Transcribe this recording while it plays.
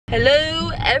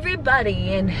Hello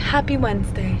everybody and happy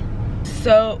Wednesday.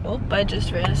 So, oh, I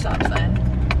just ran a stop sign.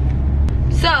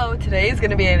 So today is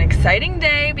gonna be an exciting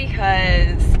day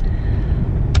because,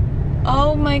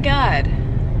 oh my god,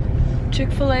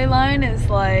 Chick-fil-A line is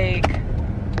like,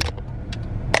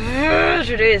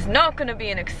 today is not gonna be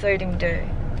an exciting day.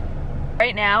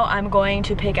 Right now I'm going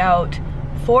to pick out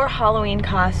 4 Halloween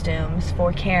costumes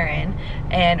for Karen,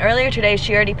 and earlier today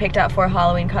she already picked out 4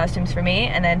 Halloween costumes for me,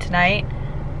 and then tonight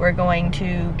we're going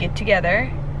to get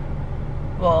together.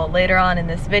 Well, later on in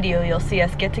this video you'll see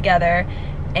us get together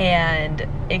and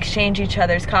exchange each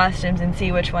other's costumes and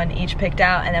see which one each picked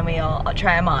out, and then I'll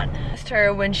try them on. I asked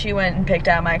her when she went and picked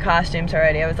out my costumes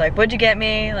already. I was like, what'd you get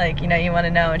me? Like, you know, you want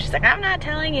to know? And she's like, I'm not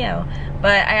telling you.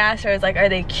 But I asked her, I was like, are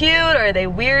they cute or are they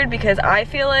weird? Because I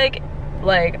feel like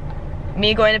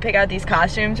me going to pick out these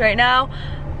costumes right now,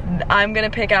 I'm gonna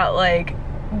pick out like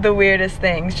the weirdest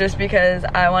things just because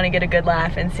I want to get a good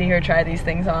laugh and see her try these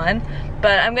things on.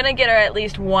 But I'm gonna get her at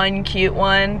least one cute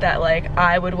one that like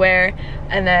I would wear,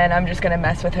 and then I'm just gonna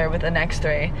mess with her with the next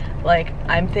 3. Like,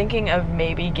 I'm thinking of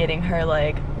maybe getting her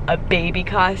like a baby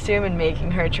costume and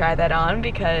making her try that on,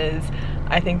 because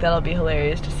I think that'll be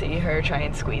hilarious to see her try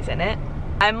and squeeze in it.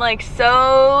 I'm like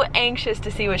so anxious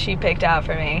to see what she picked out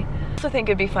for me. I also think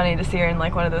it'd be funny to see her in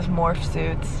like one of those morph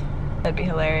suits. That'd be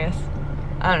hilarious.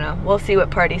 I don't know, we'll see what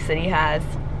Party City has.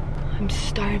 I'm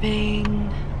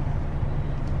starving.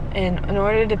 And in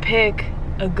order to pick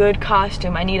a good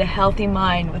costume, I need a healthy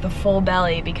mind with a full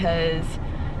belly, because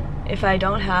if I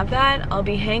don't have that, I'll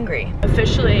be hangry.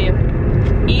 Officially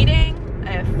eating,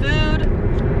 I have food,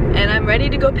 and I'm ready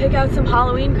to go pick out some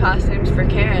Halloween costumes for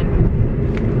Karen.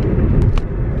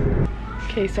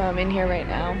 Okay, so I'm in here right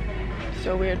now.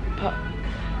 So weird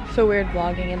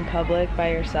vlogging in public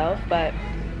by yourself, but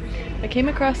I came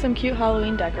across some cute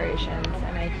Halloween decorations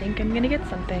and I think I'm gonna get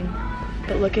something.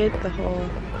 But look at the whole,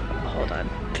 hold on,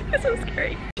 it's so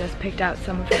scary. Just picked out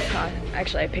some of her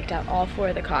actually I picked out all 4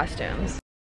 of the costumes.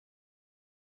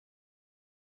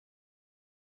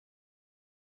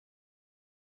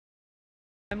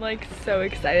 I'm like so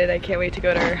excited, I can't wait to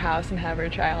go to her house and have her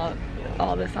try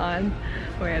all this on.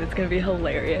 Oh my god, it's gonna be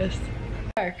hilarious.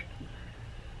 Dark.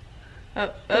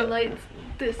 Oh, the lights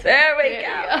this way. There we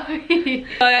go.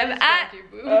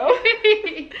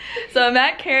 So I'm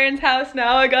at Karen's house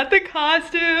now. I got the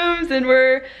costumes and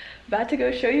we're about to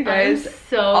go show you guys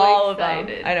all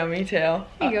excited. Of them. I know, me too. Here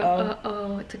you go.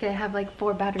 Oh, it's okay. I have like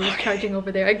 4 batteries charging over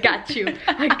there. I got you.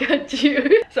 I got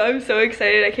you. So I'm so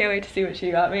excited. I can't wait to see what she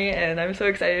got me, and I'm so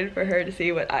excited for her to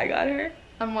see what I got her.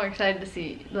 I'm more excited to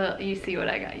see you see what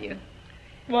I got you.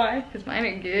 Why? Because mine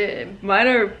are good. Mine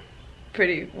are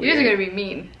pretty weird. Yours are gonna be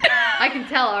mean. I can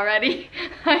tell already.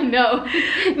 I know.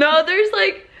 No, there's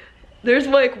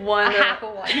like one. A half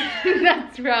of one.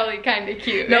 That's probably kind of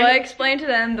cute. No, right? I explained to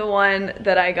them the one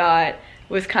that I got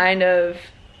was kind of,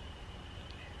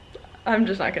 I'm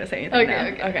just not gonna say anything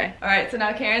now. Okay. All right, so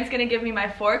now Karen's gonna give me my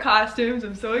 4 costumes.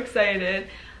 I'm so excited.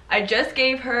 I just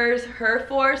gave her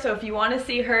 4, so if you want to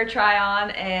see her try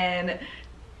on, and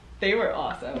they were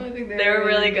awesome. I think they were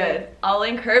really good. I'll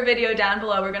link her video down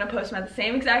below. We're gonna post them at the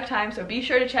same exact time, so be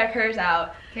sure to check hers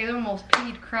out. Taylor almost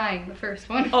peed crying the first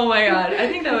one. Oh my god, I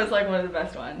think that was like one of the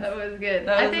best ones. That was good.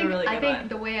 That was a really good one. I think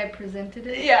the way I presented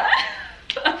it. Yeah.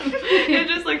 It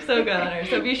just looks so good on her.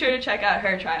 So be sure to check out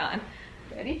her try on.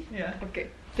 Ready? Yeah.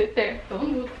 Okay. Sit there.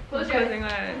 Don't move. Close your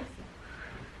eyes.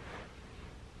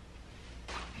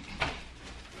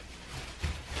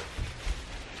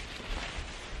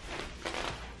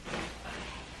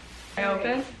 Can I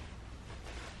open?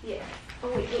 Yeah.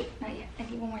 Oh wait, not yet. I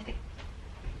need one more thing.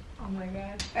 Oh my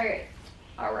god. Alright.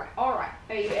 Alright.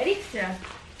 Are you ready? Yeah.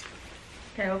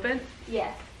 Can I open?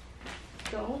 Yes.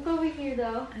 Don't look over here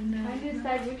though. I know. Trying to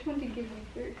decide which one to give me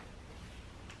first.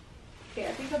 Okay,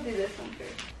 I think I'll do this one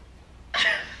first.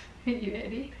 Are you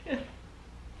ready?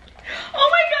 Oh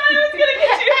my god, I was gonna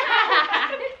get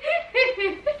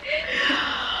you!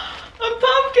 A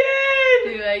pumpkin! Do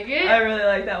you like it? I really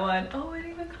like that one. Oh, it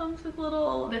even comes with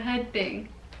the head thing.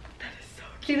 That is so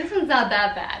cute. See, this one's not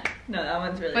that bad. No, that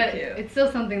one's really cute. It's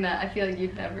still something that I feel like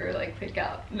you'd never like pick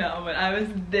out. No, but I was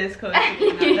this close to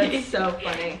picking out. That's so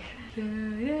funny. Are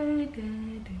you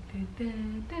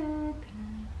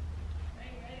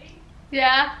ready?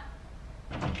 Yeah.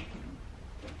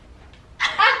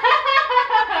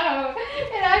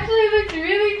 It actually looks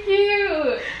really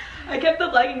cute. I kept the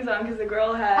leggings on because the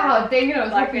girl had. Oh, dang it, I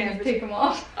was hoping you'd take them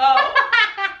off. Oh.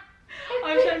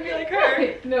 I was trying to be like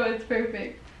her. No, it's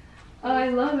perfect. Oh, I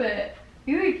love it.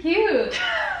 You look cute.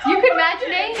 You could match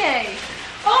Nene.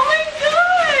 Oh my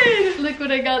god! Look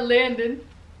what I got Landon.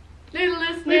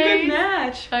 Littlest Nene. Good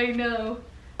match. I know.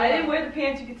 I didn't wear the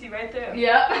pants, you could see right through.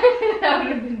 Yep, that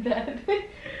would have been bad.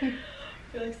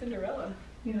 You're like Cinderella.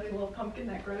 You know, the little pumpkin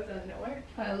that grows out of nowhere.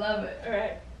 I love it.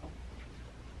 Alright.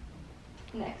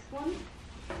 Next one.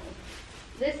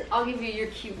 This, I'll give you your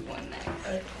cute one next.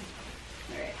 Okay.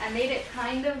 Alright, I made it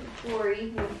kind of gory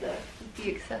with the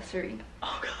accessory.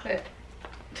 Oh god.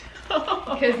 But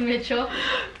because Mitchell.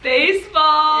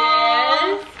 Baseball!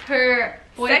 Yes. Her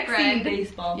boyfriend. Sexy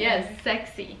baseball. Yes,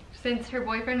 sexy. Since her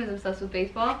boyfriend is obsessed with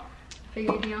baseball, I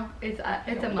figured, you know, it's a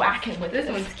must. Whacking with this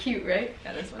this. One's cute, right?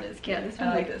 Yeah, this one is cute. Yeah, this one.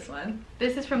 I like this one.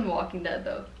 This is from The Walking Dead,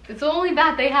 though. It's the only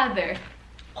bat they had there.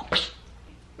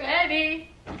 Ready?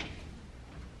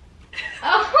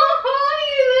 Oh,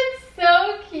 you look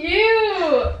so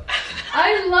cute.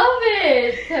 I love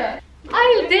it.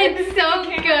 I did so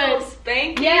good.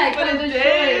 Spanky, Yeah, but it it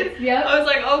did. did. Yep. I was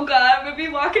like, oh god, I'm gonna be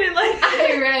walking in like this.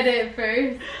 I read it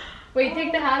first. Wait,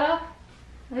 take the hat off.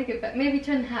 I like it back. Maybe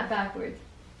turn the hat backwards.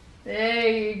 There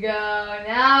you go.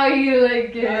 Now you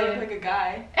look good. I look like a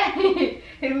guy.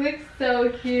 It looks so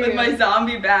cute. With my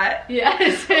zombie bat.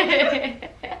 Yes.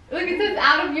 Look, it says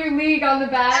out of your league on the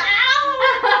back.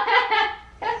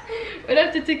 We'd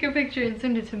have to take a picture and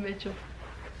send it to Mitchell.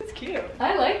 It's cute.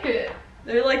 I like it.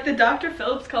 They're like the Dr.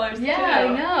 Phillips colors too. Yeah, I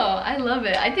know. I love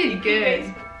it. I did good.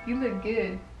 Face. You look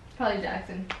good. Probably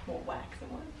Jackson. We'll whack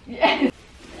someone. Yes.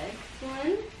 Next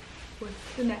one.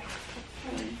 What's the next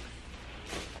one?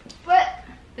 But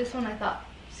this one I thought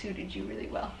suited you really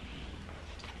well.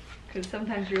 Because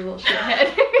sometimes you're a little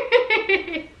shithead.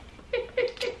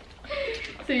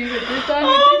 So you put this on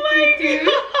with the tutu.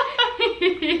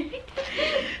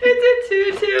 It's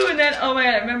a tutu, and then oh my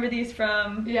god, I remember these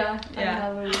from Yeah.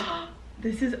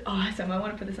 This is awesome. I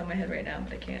want to put this on my head right now,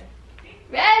 but I can't.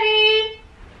 Ready?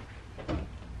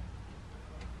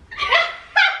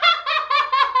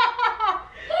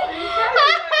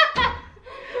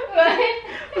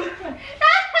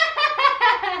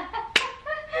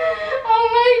 Oh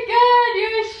my god,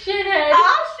 you're a shithead.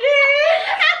 Oh shit!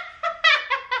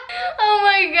 Oh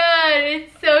my god,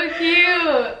 it's so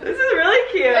cute. This is really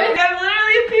cute. I'm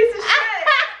literally a piece of shit.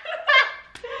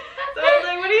 So I was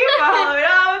like, what are you following?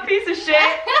 Oh, I'm a piece of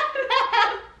shit.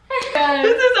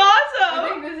 This is awesome. I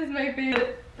think this is my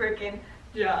favorite. Freaking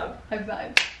job. High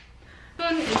five. This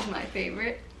one is my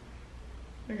favorite.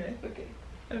 Okay. Okay.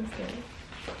 I'm scared.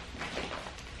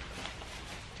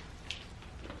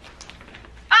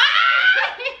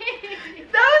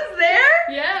 That was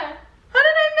there? Yeah. How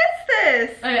did I miss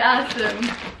this? I asked him.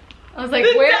 I was like,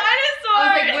 The where? dinosaur! I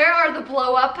was like, where are the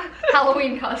blow up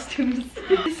Halloween costumes?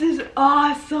 This is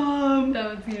awesome. That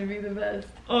one's gonna be the best.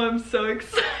 Oh, I'm so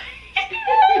excited.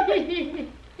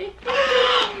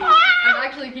 I'm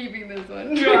actually keeping this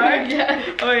one. You are? Yeah.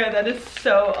 Oh yeah, that is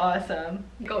so awesome.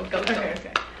 Go, go, go. Okay,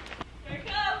 okay. Here it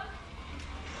comes.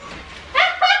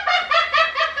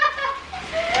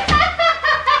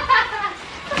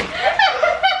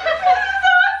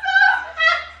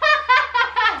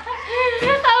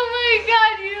 Oh my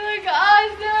god, you look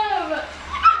awesome!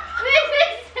 This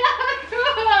is so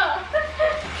cool!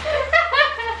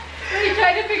 Let me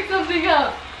try to pick something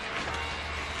up.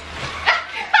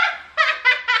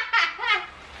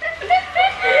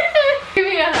 Give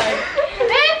me a hug.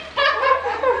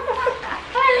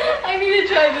 I need to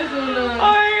try this one on. Oh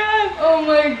my god. Oh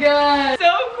my god.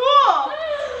 So cool.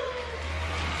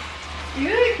 You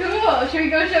look cool. Should we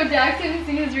go show Jackson and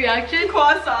see his reaction?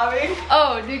 Quad sobbing.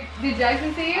 Oh, did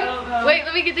Jackson see you? I don't know. Wait,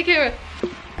 let me get the camera.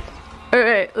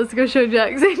 Alright, let's go show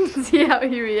Jackson and see how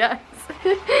he reacts.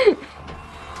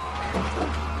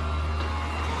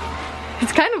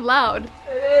 It's kind of loud.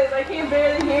 It is. I can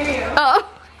barely hear you. Oh,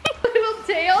 little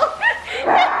tail.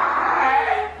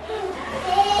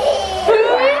 Who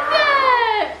is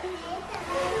that?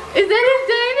 Is that a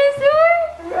dinosaur?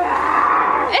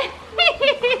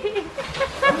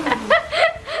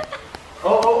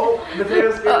 Oh, the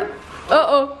tail's scared.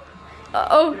 Uh-oh.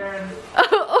 Uh-oh. Karen.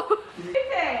 Uh-oh.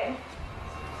 Okay.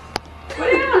 What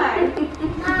am I?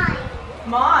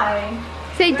 Mine.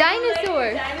 Say Where's the dinosaur.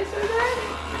 lady dinosaur there?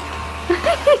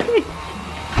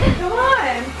 Come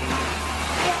on.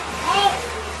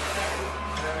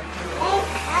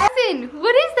 Evan,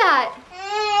 what is that?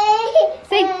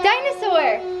 Say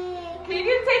dinosaur. Can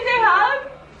you say hug?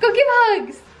 Go give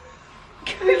hugs.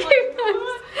 Go give What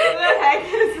hugs. the heck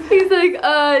is this? He's like,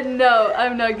 no,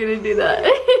 I'm not gonna do that.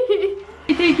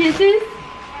 You take kisses?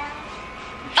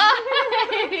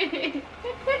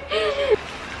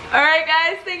 Alright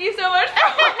guys, thank you so much for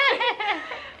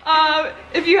watching.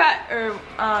 If you had,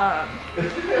 I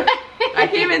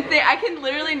can't even think, I can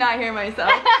literally not hear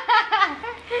myself.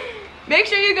 Make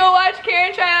sure you go watch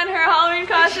Karen try on her Halloween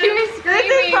costume. This is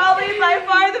probably by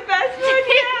far the best one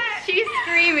yet. She's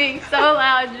screaming so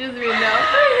loud, she doesn't even know.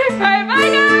 Alright, bye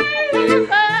guys!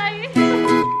 Bye!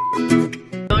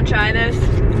 Don't try this,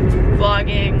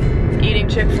 vlogging, eating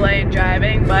Chick-fil-A and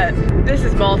driving, but this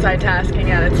is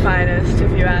multitasking at its finest,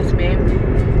 if you ask me.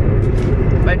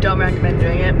 But don't recommend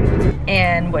doing it.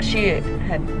 And what she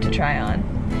had to try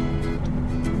on